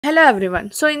Hello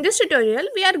everyone. So in this tutorial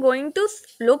we are going to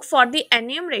look for the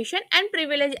enumeration and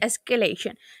privilege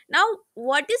escalation. Now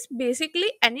what is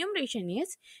basically enumeration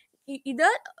is either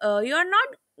you are not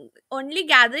only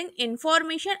gathering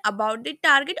information about the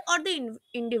target or the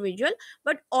individual,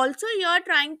 but also you are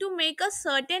trying to make a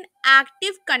certain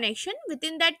active connection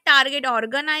within that target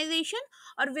organization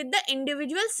or with the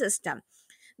individual system.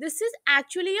 This is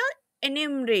actually your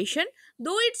enumeration,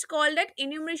 though it's called that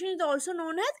enumeration is also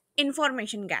known as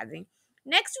information gathering.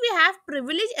 Next, we have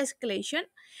privilege escalation.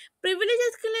 Privilege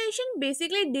escalation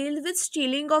basically deals with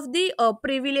stealing of the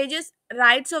privileges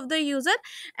rights of the user,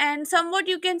 and somewhat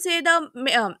you can say the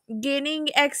gaining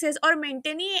access or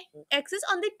maintaining access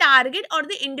on the target or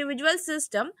the individual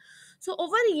system. So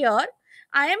over here,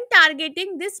 I am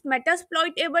targeting this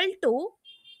metasploitable 2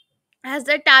 as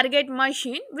the target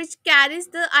machine, which carries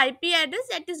the IP address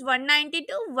that is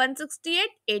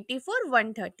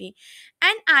 192.168.84.130,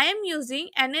 and I am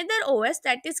using another OS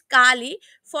that is Kali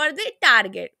for the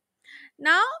target.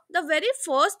 Now the very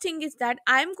first thing is that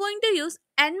I am going to use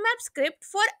Nmap script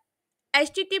for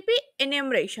HTTP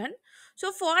enumeration.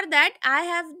 So for that I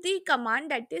have the command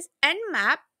that is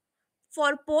nmap.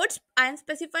 For ports I am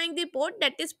specifying the port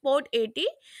that is port 80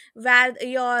 where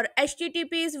your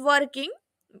HTTP is working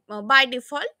by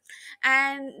default,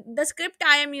 and the script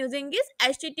I am using is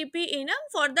http enum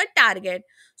for the target.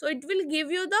 So it will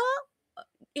give you the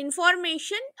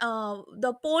information,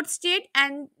 the port state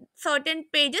and certain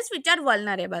pages which are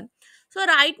vulnerable. So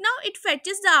right now it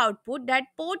fetches the output that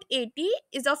port 80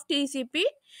 is of TCP,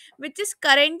 which is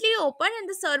currently open and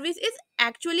the service is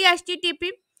actually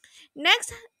HTTP.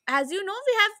 Next, as you know,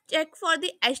 we have checked for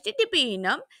the HTTP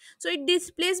enum. So it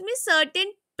displays me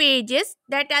certain pages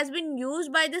that has been used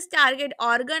by this target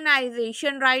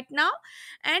organization right now,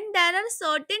 and there are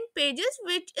certain pages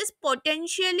which is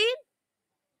potentially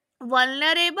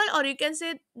vulnerable, or you can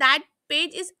say that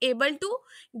page is able to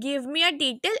give me a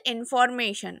detailed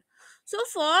information. So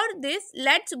for this,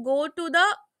 let's go to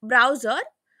the browser.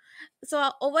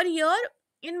 So over here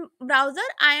in browser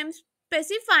I am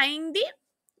specifying the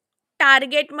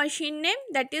target machine name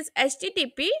that is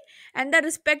http and the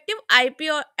respective IP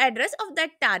or address of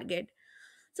that target.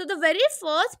 So the very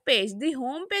first page, the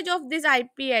home page of this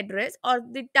IP address or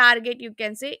the target, you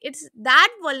can say it's that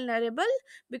vulnerable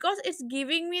because it's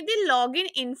giving me the login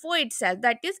info itself,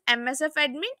 that is msf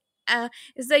admin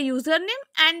is the username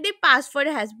and the password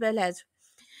as well as.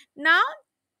 Now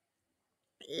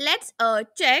let's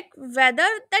check whether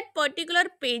that particular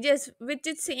pages which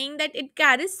is saying that it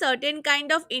carries certain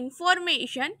kind of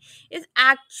information is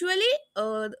actually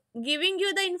giving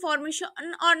you the information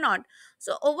or not.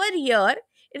 So over here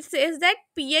it says that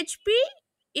php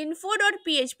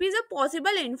info.php is a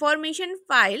possible information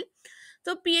file.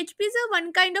 So PHP is a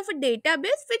one kind of a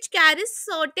database which carries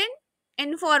certain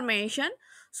information.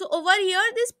 So over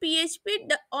here this PHP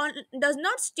does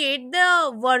not state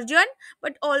the version,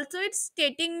 but also it's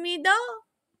stating me the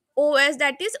OS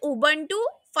that is Ubuntu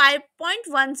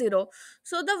 5.10.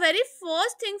 So the very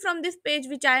first thing from this page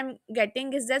which I am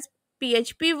getting is this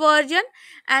PHP version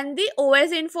and the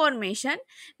OS information.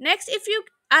 Next, if you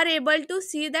are able to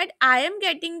see that I am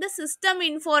getting the system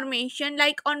information,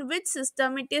 like on which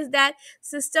system it is, that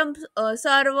system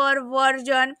server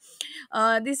version,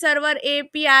 the server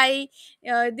API,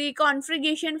 the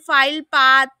configuration file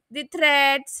path, the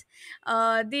threads,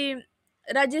 the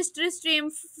registry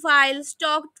stream file,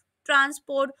 stock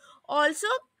transport, also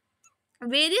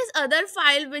various other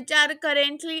files which are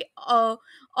currently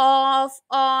off,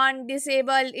 on,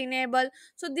 disable, enable.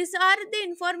 So these are the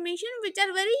information which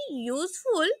are very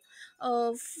useful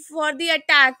for the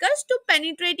attackers to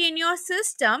penetrate in your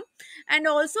system, and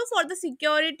also for the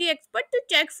security expert to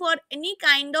check for any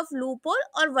kind of loophole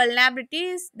or vulnerability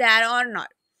is there or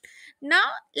not.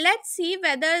 Now let's see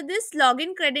whether this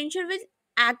login credential is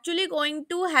actually going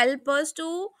to help us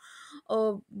to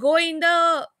go in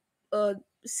the uh,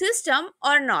 system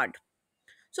or not.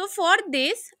 So for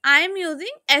this I am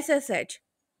using SSH.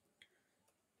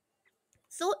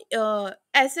 So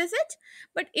SSH,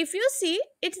 but if you see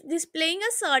it's displaying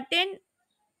a certain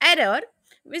error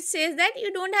which says that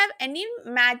you don't have any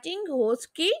matching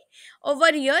host key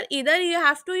over here, either you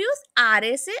have to use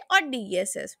RSA or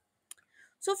DSS.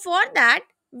 So for that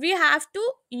we have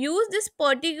to use this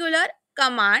particular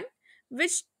command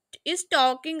which is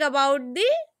talking about the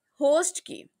host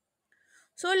key.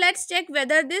 So let's check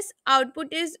whether this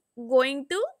output is going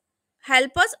to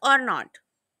help us or not.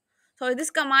 So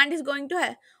this command is going to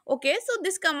help. Okay, so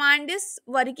this command is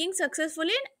working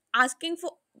successfully and asking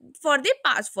for the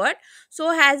password. So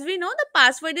as we know, the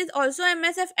password is also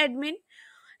MSF admin.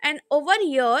 And over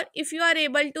here, if you are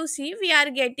able to see, we are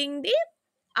getting the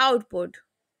output,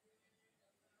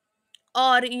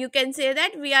 or you can say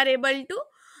that we are able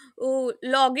to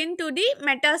log into the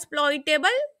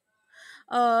metasploitable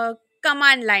uh,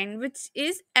 command line, which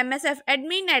is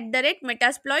msfadmin at the rate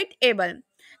metasploitable.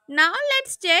 Now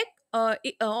let's check,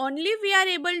 only we are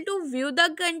able to view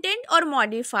the content or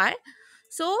modify.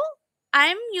 So I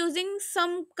am using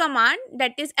some command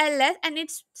that is ls, and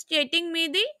it's stating me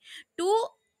the two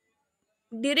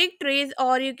directories,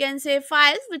 or you can say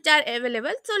files, which are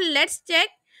available. So let's check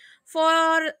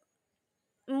for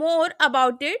more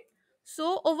about it.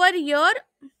 So over here,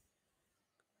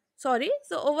 sorry,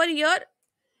 so over here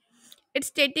it's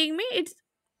stating me it's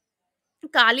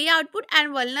Kali output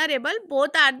and vulnerable both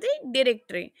are the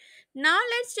directory. Now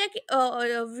let's check,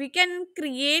 we can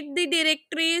create the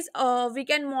directories, we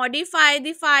can modify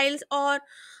the files, or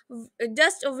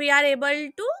just we are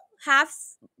able to have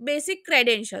basic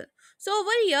credential. So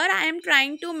over here I am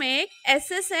trying to make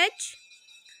ssh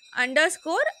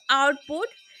underscore output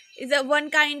is a one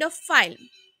kind of file.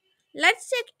 Let's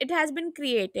check, it has been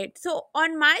created. So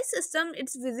on my system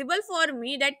it's visible for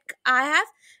me that I have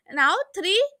now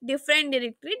three different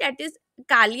directory, that is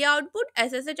kali output,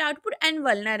 ssh output, and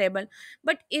vulnerable.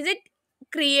 But is it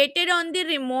created on the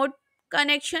remote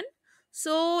connection?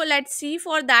 So let's see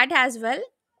for that as well.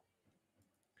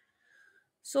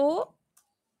 So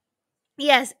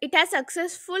yes, it has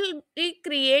successfully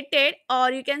created,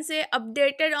 or you can say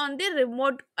updated on the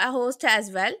remote host as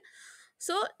well.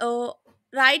 So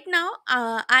right now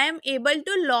I am able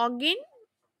to log in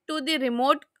to the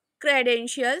remote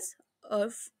credentials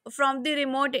from the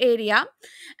remote area,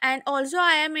 and also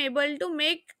I am able to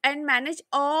make and manage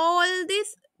all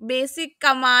these basic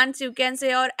commands, you can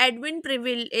say, or admin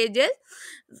privileges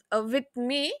with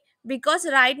me, because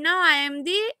right now I am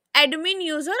the admin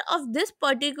user of this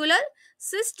particular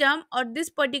system or this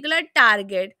particular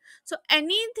target. So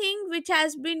anything which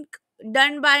has been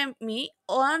done by me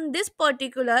on this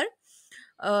particular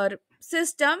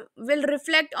system will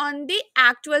reflect on the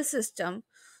actual system.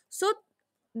 So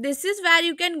this is where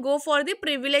you can go for the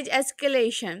privilege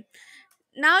escalation.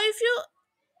 Now if you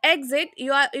exit,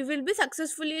 you will be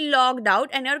successfully logged out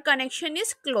and your connection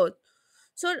is closed.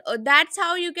 So that's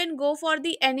how you can go for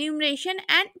the enumeration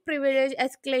and privilege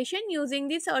escalation using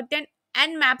the certain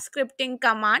nmap scripting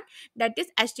command, that is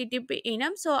http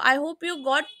enum. So I hope you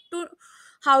got to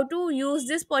how to use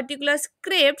this particular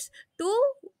scripts to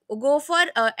go for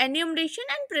enumeration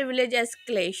and privilege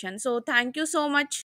escalation. So thank you so much.